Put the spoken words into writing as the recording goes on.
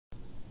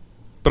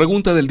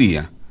Pregunta del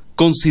día.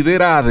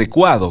 ¿Considera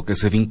adecuado que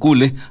se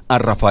vincule a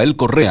Rafael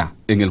Correa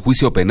en el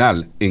juicio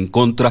penal en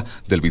contra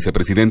del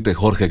vicepresidente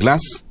Jorge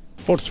Glas?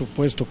 Por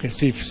supuesto que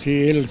sí.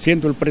 Si él,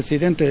 siendo el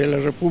presidente de la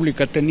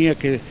República, tenía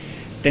que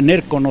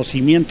tener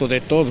conocimiento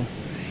de todo.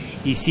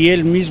 Y si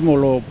él mismo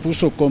lo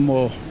puso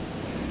como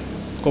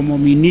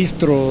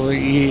ministro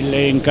y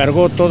le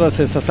encargó todas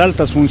esas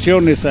altas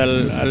funciones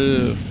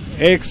al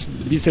ex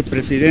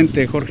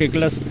vicepresidente Jorge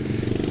Glas,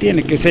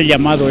 tiene que ser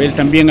llamado él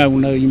también a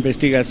una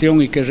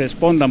investigación y que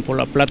respondan por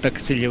la plata que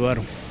se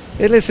llevaron.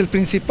 Él es el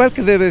principal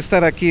que debe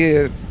estar aquí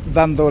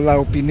dando la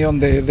opinión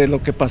de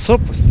lo que pasó,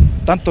 pues,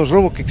 tanto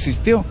robo que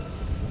existió.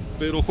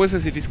 Pero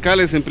jueces y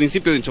fiscales en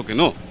principio han dicho que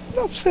no.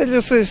 No, pues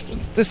ellos,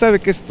 usted sabe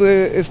que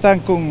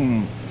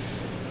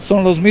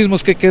son los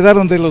mismos que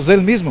quedaron de los de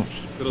él mismo.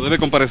 Pero debe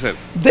comparecer.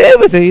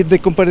 Debe de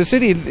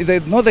comparecer y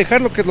de no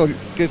dejarlo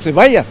que se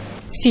vaya.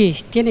 Sí,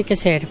 tiene que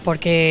ser,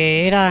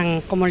 porque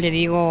eran, como le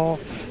digo,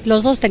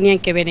 los dos tenían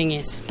que ver en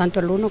eso, tanto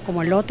el uno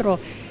como el otro,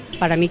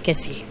 para mí que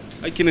sí.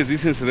 Hay quienes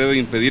dicen se debe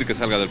impedir que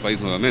salga del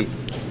país nuevamente.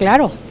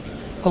 Claro,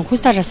 con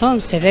justa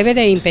razón, se debe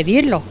de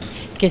impedirlo,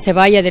 que se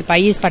vaya del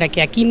país para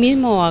que aquí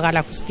mismo haga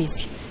la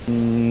justicia.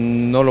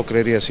 No lo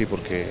creería así,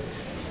 porque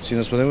si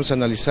nos podemos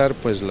analizar,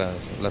 pues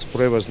las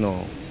pruebas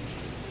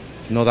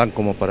no dan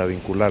como para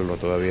vincularlo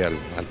todavía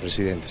al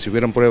presidente. Si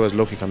hubieran pruebas,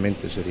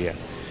 lógicamente sería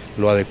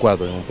lo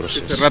adecuado en un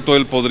proceso. Este rato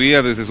él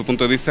podría, desde su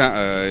punto de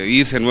vista,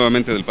 irse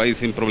nuevamente del país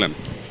sin problema.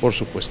 Por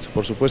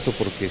supuesto,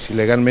 porque si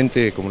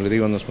legalmente, como le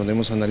digo, nos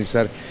podemos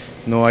analizar,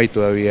 no hay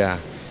todavía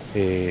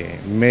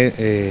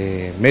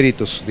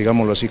méritos,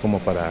 digámoslo así, como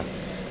para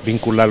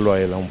vincularlo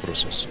a él a un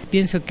proceso.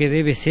 Pienso que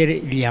debe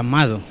ser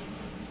llamado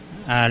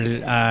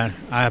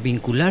a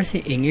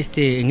vincularse en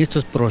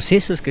estos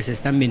procesos que se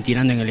están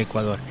ventilando en el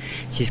Ecuador.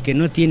 Si es que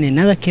no tiene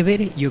nada que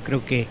ver, yo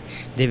creo que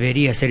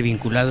debería ser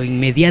vinculado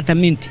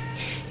inmediatamente.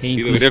 ¿Y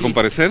debería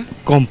comparecer?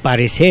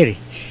 Comparecer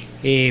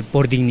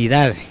por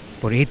dignidad,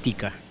 por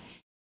ética.